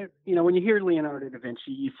 when you hear Leonardo da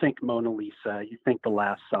Vinci, you think Mona Lisa, you think The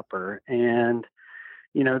Last Supper, and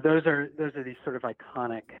those are these sort of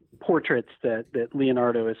iconic portraits that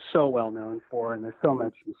Leonardo is so well known for, and there's so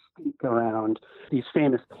much mystique around these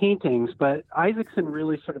famous paintings. But Isaacson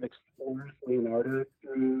really sort of explores Leonardo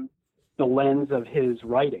through the lens of his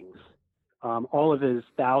writings. All of his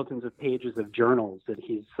thousands of pages of journals that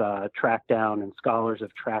he's tracked down and scholars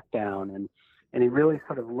have tracked down, and he really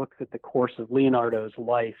sort of looks at the course of Leonardo's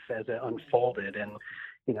life as it unfolded, and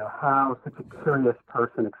how such a curious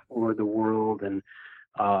person explored the world and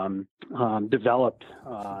developed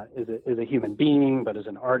as a human being, but as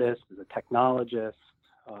an artist, as a technologist,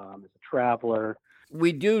 as a traveler.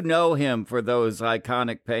 We do know him for those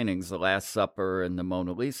iconic paintings, The Last Supper and the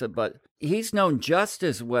Mona Lisa, but he's known just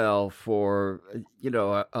as well for,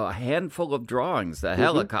 a handful of drawings, the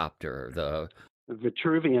helicopter, the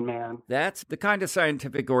Vitruvian Man. That's the kind of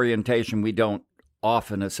scientific orientation we don't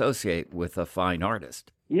often associate with a fine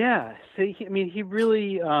artist. Yeah, he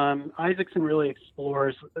really, Isaacson really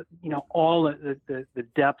explores, all the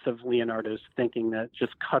depth of Leonardo's thinking that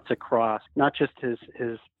just cuts across not just his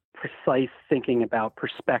precise thinking about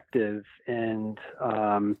perspective and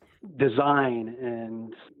design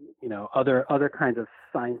and other kinds of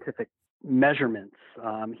scientific measurements.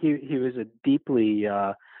 He was a deeply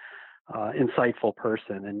insightful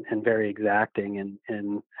person and very exacting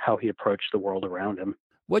in how he approached the world around him.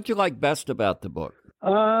 What'd you like best about the book?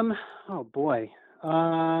 Oh boy.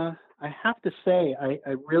 I have to say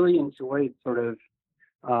I really enjoyed sort of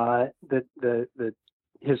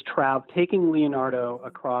his travel, taking Leonardo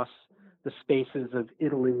across the spaces of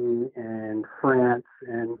Italy and France,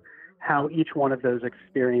 and how each one of those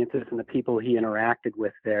experiences and the people he interacted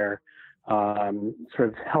with there sort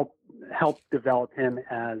of helped develop him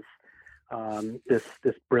as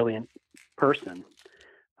this brilliant person.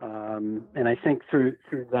 And I think through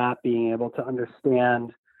that, being able to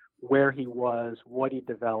understand where he was, what he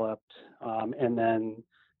developed, and then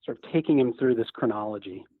sort of taking him through this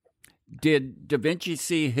chronology. Did Da Vinci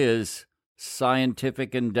see his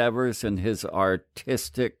scientific endeavors and his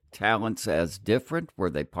artistic talents as different? Were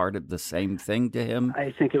they part of the same thing to him?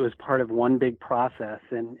 I think it was part of one big process.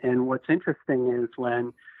 And what's interesting is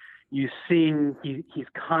when you see he's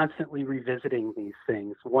constantly revisiting these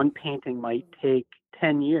things. One painting might take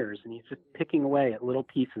 10 years, and he's just picking away at little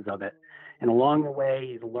pieces of it. And along the way,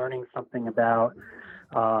 he's learning something about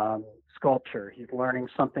sculpture. He's learning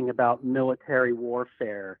something about military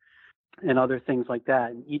warfare and other things like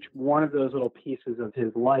that. And each one of those little pieces of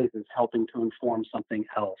his life is helping to inform something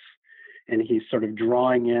else. And he's sort of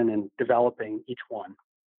drawing in and developing each one.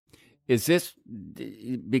 Is this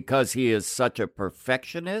because he is such a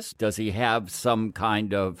perfectionist? Does he have some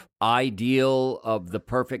kind of ideal of the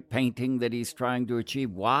perfect painting that he's trying to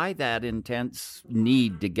achieve? Why that intense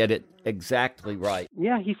need to get it exactly right?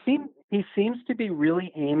 Yeah, he seems to be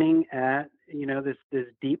really aiming at this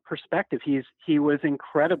deep perspective. He was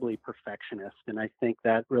incredibly perfectionist, and I think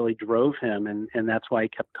that really drove him, and that's why he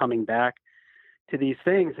kept coming back to these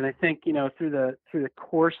things. And I think through the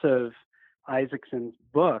course of Isaacson's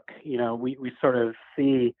book, we sort of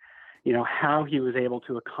see, how he was able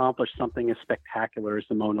to accomplish something as spectacular as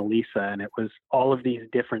the Mona Lisa. And it was all of these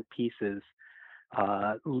different pieces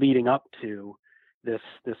leading up to this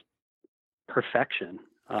perfection.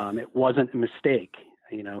 It wasn't a mistake.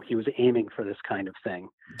 He was aiming for this kind of thing.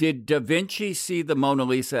 Did Da Vinci see the Mona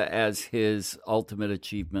Lisa as his ultimate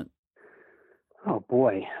achievement? Oh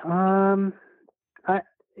boy.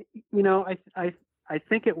 I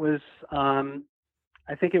think it was,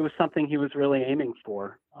 I think it was something he was really aiming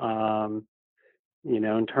for.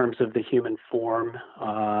 In terms of the human form,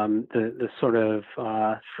 the sort of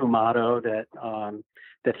fumato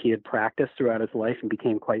that he had practiced throughout his life and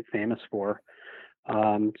became quite famous for.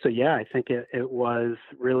 I think it was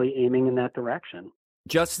really aiming in that direction.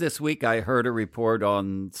 Just this week, I heard a report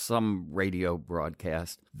on some radio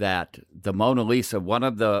broadcast that the Mona Lisa, one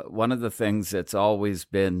of the things that's always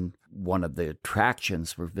been one of the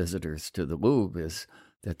attractions for visitors to the Louvre is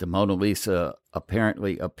that the Mona Lisa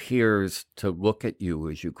apparently appears to look at you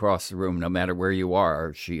as you cross the room, no matter where you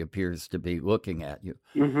are. She appears to be looking at you.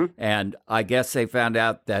 Mm-hmm. And I guess they found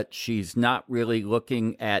out that she's not really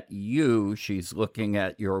looking at you. She's looking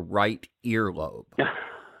at your right earlobe.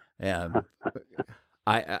 And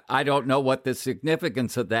I don't know what the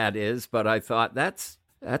significance of that is, but I thought that's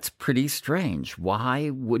pretty strange.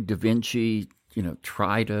 Why would Da Vinci,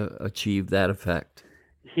 try to achieve that effect?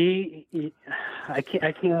 I can't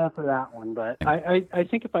answer that one, but I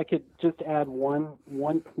think if I could just add one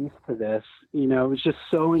piece to this, it was just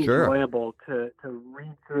so enjoyable to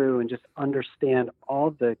read through and just understand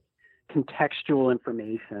all the contextual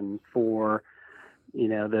information for,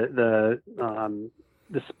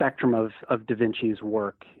 the spectrum of Da Vinci's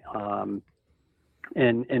work, and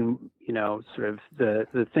sort of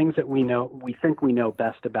the things that we think we know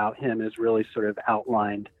best about him is really sort of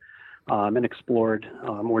outlined and explored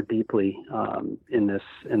more deeply in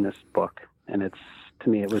this book, and to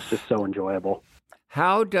me it was just so enjoyable.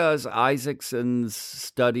 How does Isaacson's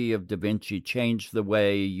study of Da Vinci change the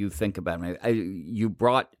way you think about him? You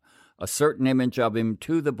brought a certain image of him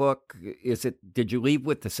to the book. Did you leave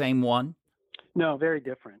with the same one? No, very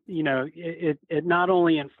different. It not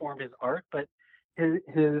only informed his art, but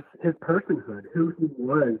his personhood, who he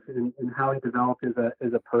was, and how he developed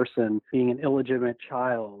as a person, being an illegitimate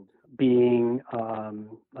child, being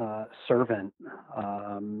a servant,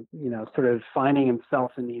 sort of finding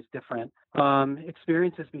himself in these different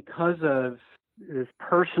experiences because of his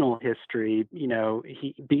personal history.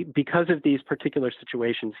 Because of these particular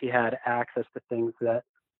situations, he had access to things that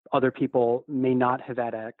other people may not have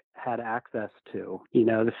had access to.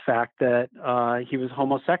 The fact that he was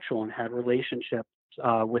homosexual and had relationships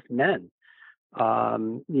with men,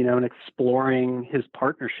 and exploring his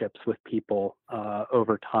partnerships with people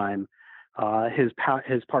over time, his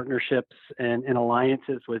partnerships and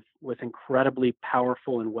alliances with incredibly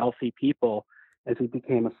powerful and wealthy people as he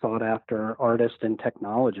became a sought-after artist and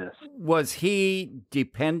technologist. Was he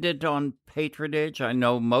dependent on patronage? I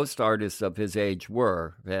know most artists of his age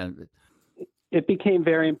were. It became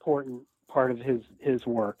very important part of his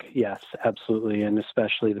work, yes, absolutely, and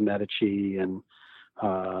especially the Medici and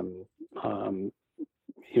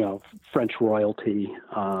French royalty.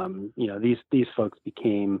 These folks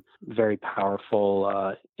became very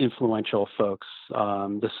powerful, influential folks.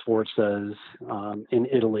 The Sforzas in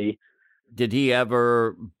Italy. Did he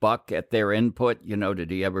ever buck at their input? Did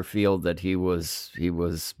he ever feel that he was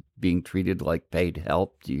being treated like paid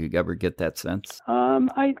help? Do you ever get that sense?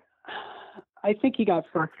 I think he got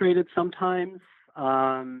frustrated sometimes, but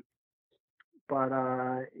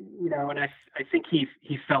and I think he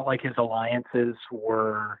felt like his alliances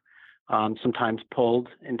were sometimes pulled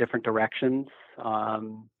in different directions.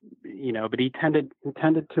 But he tended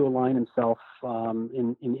to align himself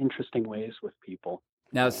in interesting ways with people.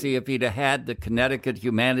 Now, see, if he'd have had the Connecticut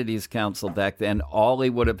Humanities Council back then, all he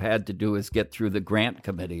would have had to do is get through the grant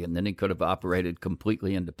committee, and then he could have operated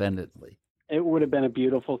completely independently. It would have been a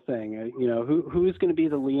beautiful thing. Who's going to be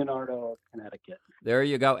the Leonardo of Connecticut? There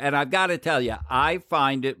you go. And I've got to tell you, I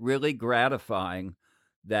find it really gratifying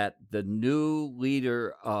that the new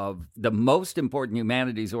leader of the most important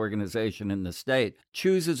humanities organization in the state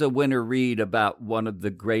chooses a winter read about one of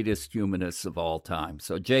the greatest humanists of all time.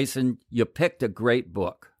 So, Jason, you picked a great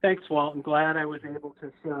book. Thanks, Walt. I'm glad I was able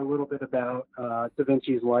to share a little bit about Da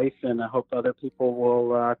Vinci's life, and I hope other people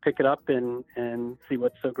will pick it up and see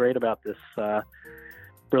what's so great about this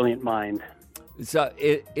brilliant mind. So,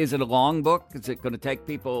 is it a long book? Is it going to take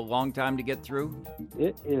people a long time to get through?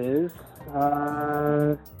 It is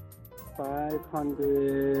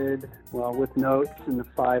 500, with notes in the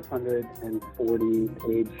 540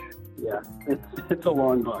 page. Yeah, it's a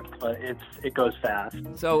long book, but it goes fast.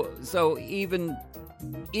 So even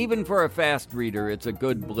for a fast reader, it's a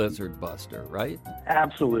good blizzard buster, right?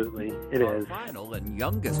 Absolutely, it is. Our final and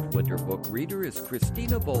youngest winter book reader is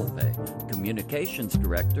Christina Volpe, Communications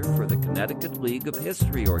Director for the Connecticut League of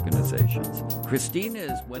History Organizations. Christina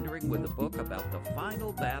is wintering with a book about the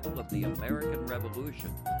final battle of the American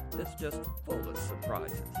Revolution that's just full of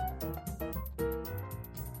surprises.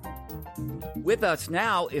 With us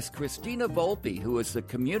now is Christina Volpe, who is the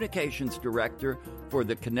Communications Director for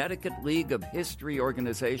the Connecticut League of History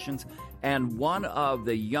Organizations and one of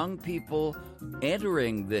the young people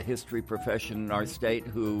entering the history profession in our state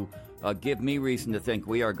who give me reason to think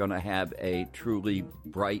we are going to have a truly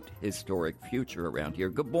bright historic future around here.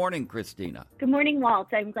 Good morning, Christina. Good morning, Walt.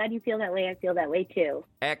 I'm glad you feel that way. I feel that way, too.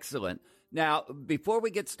 Excellent. Now, before we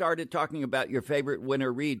get started talking about your favorite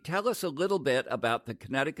winter read, tell us a little bit about the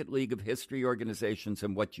Connecticut League of History Organizations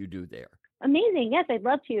and what you do there. Amazing. Yes, I'd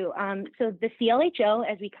love to. So the CLHO,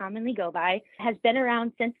 as we commonly go by, has been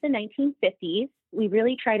around since the 1950s. We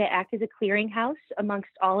really try to act as a clearinghouse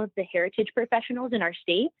amongst all of the heritage professionals in our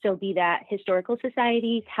state. So be that historical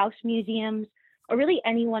societies, house museums, or really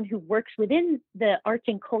anyone who works within the arts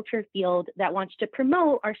and culture field that wants to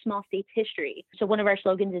promote our small state's history. So one of our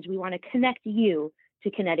slogans is we want to connect you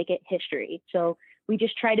to Connecticut history. So we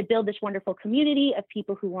just try to build this wonderful community of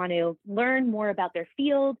people who want to learn more about their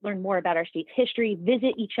field, learn more about our state's history,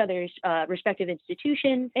 visit each other's respective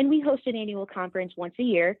institutions. And we host an annual conference once a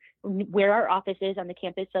year where our office is on the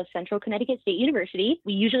campus of Central Connecticut State University.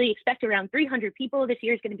 We usually expect around 300 people. This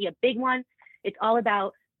year is going to be a big one. It's all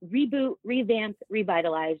about reboot, revamp,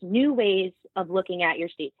 revitalize, new ways of looking at your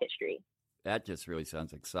state's history. That just really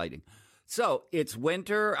sounds exciting. So it's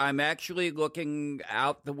winter. I'm actually looking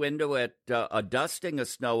out the window at a dusting of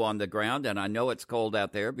snow on the ground, and I know it's cold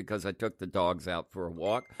out there because I took the dogs out for a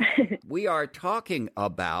walk. We are talking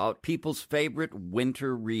about people's favorite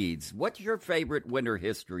winter reads. What's your favorite winter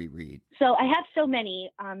history read? So I have so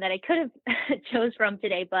many that I could have chose from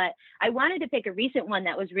today, but I wanted to pick a recent one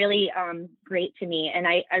that was really great to me, and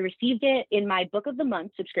I received it in my Book of the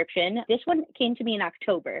Month subscription. This one came to me in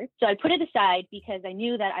October, so I put it aside because I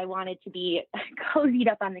knew that I wanted to be cozied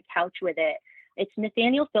up on the couch with it. It's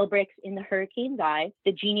Nathaniel Philbrick's In the Hurricane's Eye,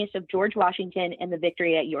 The Genius of George Washington and the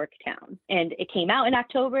Victory at Yorktown. And it came out in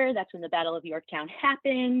October. That's when the Battle of Yorktown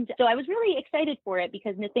happened. So I was really excited for it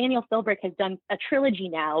because Nathaniel Philbrick has done a trilogy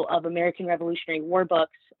now of American Revolutionary War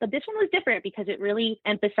books. But this one was different because it really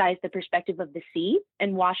emphasized the perspective of the sea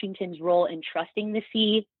and Washington's role in trusting the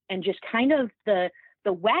sea and just kind of the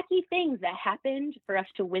wacky things that happened for us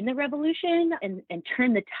to win the revolution and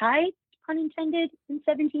turn the tide, pun intended, in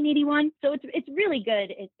 1781. So it's really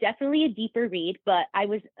good. It's definitely a deeper read, but I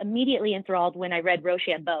was immediately enthralled when I read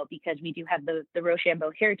Rochambeau because we do have the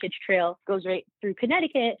Rochambeau Heritage Trail, goes right through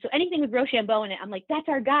Connecticut. So anything with Rochambeau in it, I'm like, that's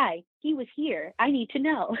our guy. He was here. I need to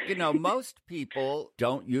know. You know, most people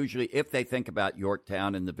don't usually, if they think about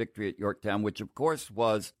Yorktown and the victory at Yorktown, which of course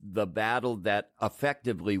was the battle that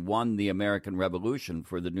effectively won the American Revolution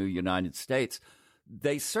for the new United States,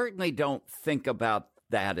 they certainly don't think about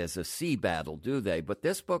that as a sea battle, do they? But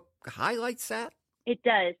this book highlights that? It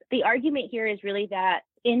does. The argument here is really that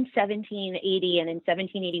in 1780 and in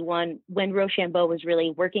 1781, when Rochambeau was really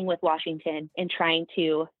working with Washington and trying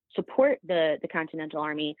to support the Continental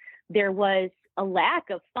Army, there was a lack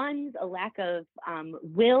of funds, a lack of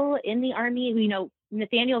will in the Army. You know,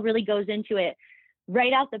 Nathaniel really goes into it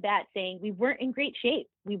right out the bat saying we weren't in great shape.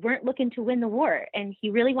 We weren't looking to win the war. And he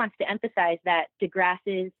really wants to emphasize that de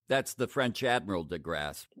Grasse's... That's the French Admiral de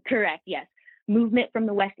Grasse. Correct, yes. Movement from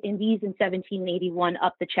the West Indies in 1781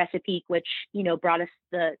 up the Chesapeake, which, you know, brought us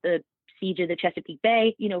the siege of the Chesapeake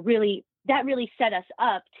Bay, you know, really set us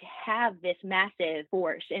up to have this massive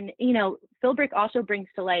force. And, you know, Philbrick also brings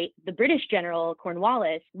to light the British general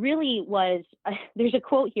Cornwallis really was, there's a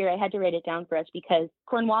quote here, I had to write it down for us because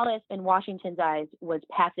Cornwallis in Washington's eyes was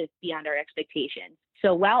passive beyond our expectations.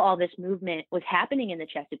 So while all this movement was happening in the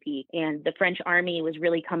Chesapeake and the French army was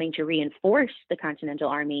really coming to reinforce the Continental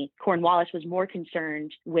Army, Cornwallis was more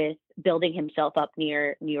concerned with building himself up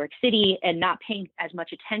near New York City and not paying as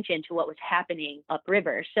much attention to what was happening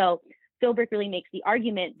upriver. So Philbrick really makes the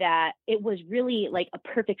argument that it was really like a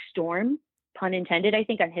perfect storm, pun intended, I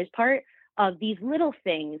think, on his part, of these little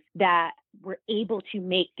things that were able to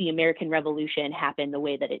make the American Revolution happen the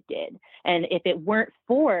way that it did. And if it weren't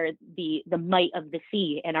for the might of the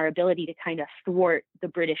sea and our ability to kind of thwart the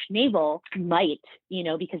British naval might, you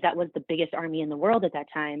know, because that was the biggest army in the world at that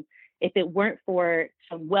time, if it weren't for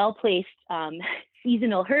some well-placed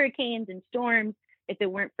seasonal hurricanes and storms, if it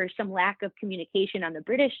weren't for some lack of communication on the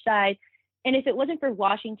British side, and if it wasn't for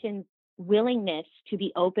Washington's willingness to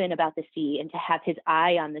be open about the sea and to have his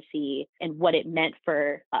eye on the sea and what it meant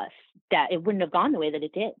for us, that it wouldn't have gone the way that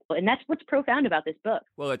it did. And that's what's profound about this book.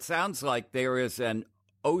 Well, it sounds like there is an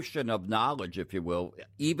ocean of knowledge, if you will,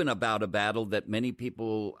 even about a battle that many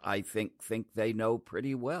people, I think they know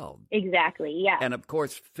pretty well. Exactly, yeah. And of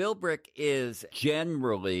course, Philbrick is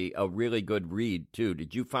generally a really good read, too.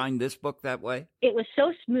 Did you find this book that way? It was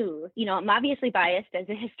so smooth. I'm obviously biased as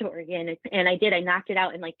a historian, and I knocked it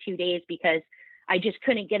out in like 2 days because I just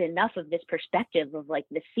couldn't get enough of this perspective of like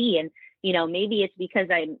the sea. And, maybe it's because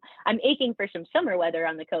I'm aching for some summer weather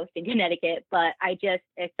on the coast in Connecticut, but I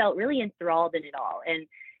felt really enthralled in it all. And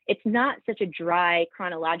it's not such a dry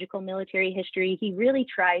chronological military history. He really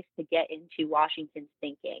tries to get into Washington's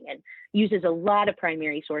thinking and uses a lot of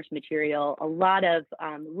primary source material, a lot of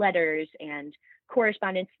letters and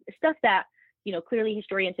correspondence, stuff that clearly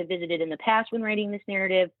historians have visited in the past when writing this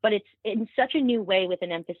narrative, but it's in such a new way with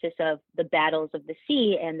an emphasis of the battles of the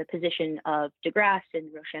sea and the position of de Grasse and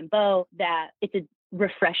Rochambeau that it's a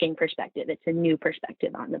refreshing perspective. It's a new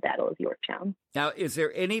perspective on the Battle of Yorktown. Now, is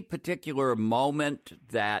there any particular moment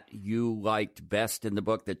that you liked best in the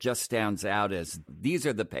book that just stands out as these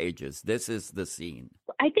are the pages, this is the scene?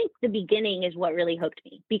 I think the beginning is what really hooked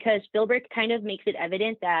me because Philbrick kind of makes it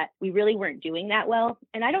evident that we really weren't doing that well.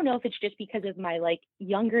 And I don't know if it's just because of my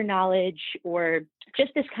younger knowledge or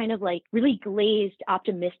just this kind of really glazed,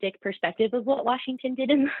 optimistic perspective of what Washington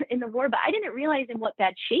did in the war. But I didn't realize in what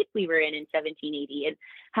bad shape we were in 1780 and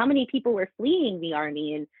how many people were fleeing the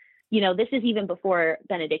army. And this is even before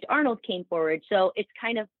Benedict Arnold came forward. So it's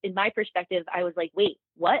kind of, in my perspective, I was like, wait,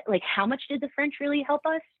 what? How much did the French really help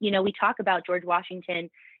us? We talk about George Washington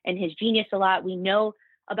and his genius a lot. We know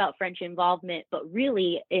about French involvement, but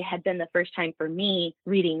really it had been the first time for me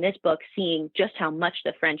reading this book, seeing just how much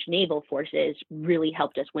the French naval forces really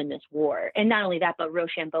helped us win this war. And not only that, but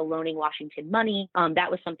Rochambeau loaning Washington money.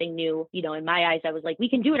 That was something new, in my eyes. I was like, we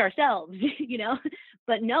can do it ourselves,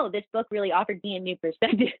 but no, this book really offered me a new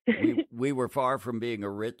perspective. we were far from being a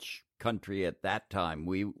rich country at that time.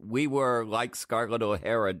 We were, like Scarlett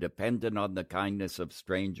O'Hara, dependent on the kindness of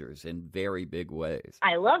strangers in very big ways.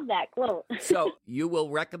 I love that quote. So you will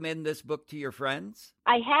recommend this book to your friends?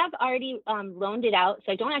 I have already loaned it out,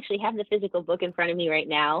 so I don't actually have the physical book in front of me right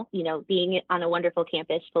now. Being on a wonderful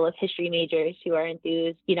campus full of history majors who are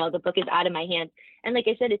enthused, the book is out of my hands. And like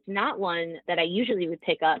I said, it's not one that I usually would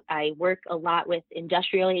pick up. I work a lot with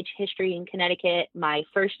industrial age history in Connecticut. My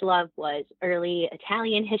first love was early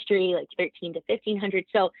Italian history, 13 to 1500.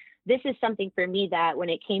 So this is something for me that when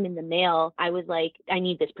it came in the mail, I was like, I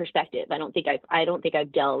need this perspective. I don't think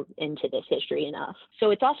I've delved into this history enough.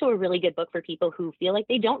 So it's also a really good book for people who feel like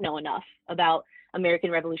they don't know enough about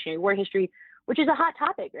American Revolutionary War history, which is a hot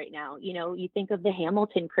topic right now. You think of the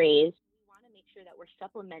Hamilton craze. We want to make sure that we're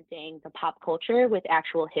supplementing the pop culture with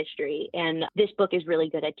actual history. And this book is really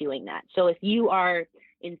good at doing that. So if you are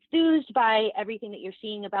enthused by everything that you're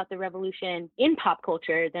seeing about the revolution in pop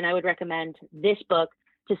culture, then I would recommend this book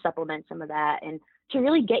to supplement some of that and to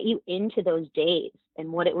really get you into those days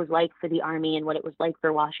and what it was like for the Army and what it was like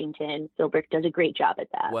for Washington. Philbrick does a great job at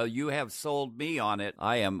that. Well, you have sold me on it.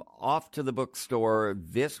 I am off to the bookstore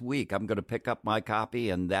this week. I'm going to pick up my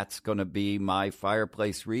copy, and that's going to be my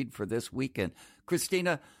fireplace read for this weekend.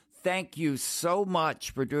 Christina, thank you so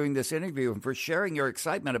much for doing this interview and for sharing your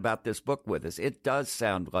excitement about this book with us. It does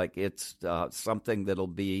sound like it's something that'll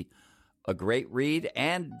be a great read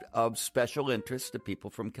and of special interest to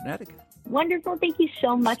people from Connecticut. Wonderful. Thank you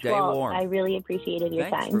so much, Stay Walt. warm. I really appreciated your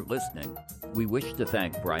Thanks time. for listening. We wish to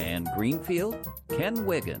thank Brian Greenfield, Ken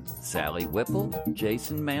Wiggin, Sally Whipple,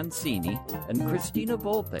 Jason Mancini, and Christina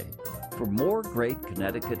Volpe. For more great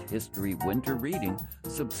Connecticut history winter reading,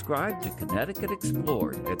 subscribe to Connecticut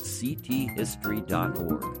Explored at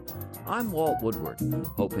cthistory.org. I'm Walt Woodward,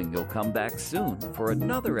 hoping you'll come back soon for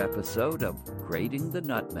another episode of Grating the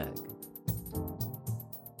Nutmeg.